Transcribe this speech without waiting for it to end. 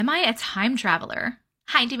Am I a time traveler?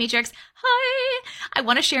 Hi, Matrix. Hi! I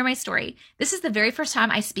want to share my story. This is the very first time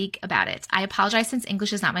I speak about it. I apologize since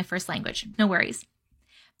English is not my first language. No worries.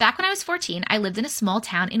 Back when I was 14, I lived in a small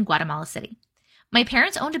town in Guatemala City. My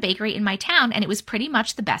parents owned a bakery in my town, and it was pretty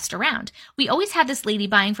much the best around. We always had this lady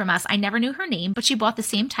buying from us. I never knew her name, but she bought the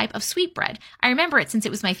same type of sweetbread. I remember it since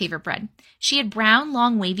it was my favorite bread. She had brown,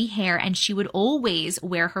 long, wavy hair, and she would always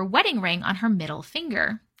wear her wedding ring on her middle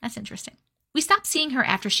finger. That's interesting. We stopped seeing her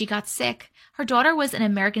after she got sick. Her daughter was an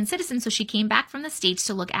American citizen, so she came back from the States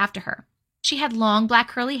to look after her. She had long, black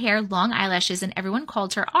curly hair, long eyelashes, and everyone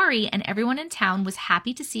called her Ari, and everyone in town was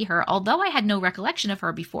happy to see her, although I had no recollection of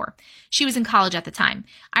her before. She was in college at the time.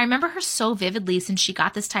 I remember her so vividly since she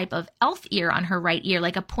got this type of elf ear on her right ear,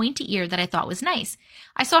 like a pointy ear that I thought was nice.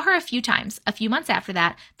 I saw her a few times. A few months after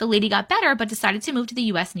that, the lady got better but decided to move to the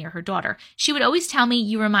U.S. near her daughter. She would always tell me,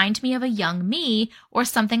 "You remind me of a young me," or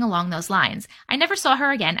something along those lines. I never saw her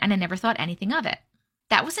again, and I never thought anything of it.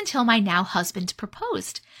 That was until my now husband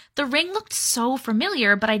proposed. The ring looked so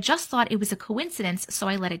familiar, but I just thought it was a coincidence, so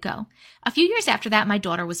I let it go. A few years after that, my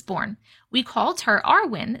daughter was born. We called her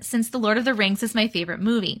Arwen, since The Lord of the Rings is my favorite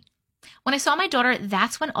movie. When I saw my daughter,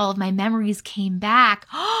 that's when all of my memories came back.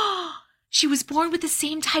 She was born with the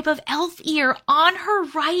same type of elf ear on her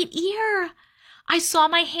right ear. I saw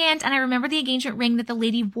my hand, and I remember the engagement ring that the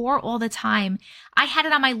lady wore all the time. I had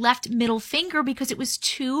it on my left middle finger because it was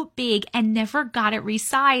too big and never got it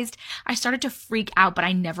resized. I started to freak out, but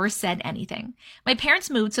I never said anything. My parents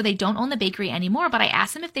moved, so they don't own the bakery anymore, but I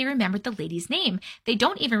asked them if they remembered the lady's name. They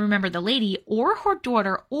don't even remember the lady or her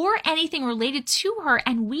daughter or anything related to her,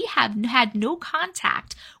 and we have had no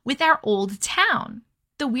contact with our old town.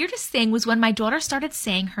 The weirdest thing was when my daughter started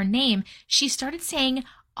saying her name. She started saying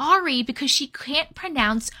Ari because she can't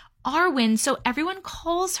pronounce Arwen, so everyone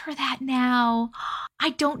calls her that now.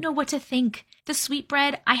 I don't know what to think. The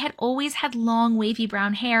sweetbread, I had always had long, wavy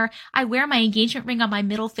brown hair. I wear my engagement ring on my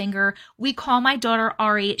middle finger. We call my daughter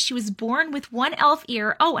Ari. She was born with one elf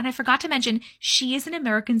ear. Oh, and I forgot to mention, she is an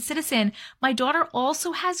American citizen. My daughter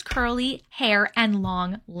also has curly hair and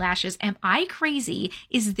long lashes. Am I crazy?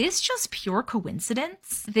 Is this just pure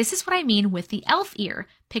coincidence? This is what I mean with the elf ear.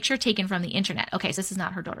 Picture taken from the internet. Okay, so this is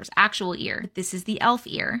not her daughter's actual ear. This is the elf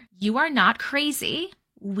ear. You are not crazy.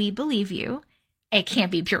 We believe you. It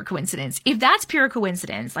can't be pure coincidence. If that's pure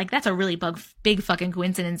coincidence, like that's a really big fucking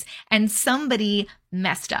coincidence, and somebody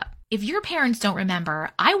messed up. If your parents don't remember,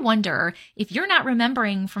 I wonder if you're not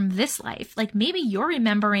remembering from this life, like maybe you're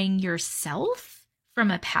remembering yourself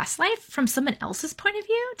from a past life, from someone else's point of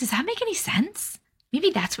view. Does that make any sense?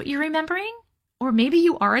 Maybe that's what you're remembering? Or maybe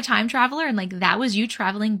you are a time traveler and like that was you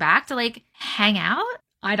traveling back to like hang out?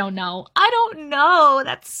 I don't know.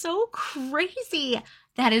 That's so crazy.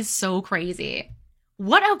 That is so crazy.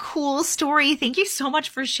 What a cool story. Thank you so much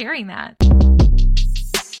for sharing that.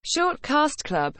 Shortcast Club.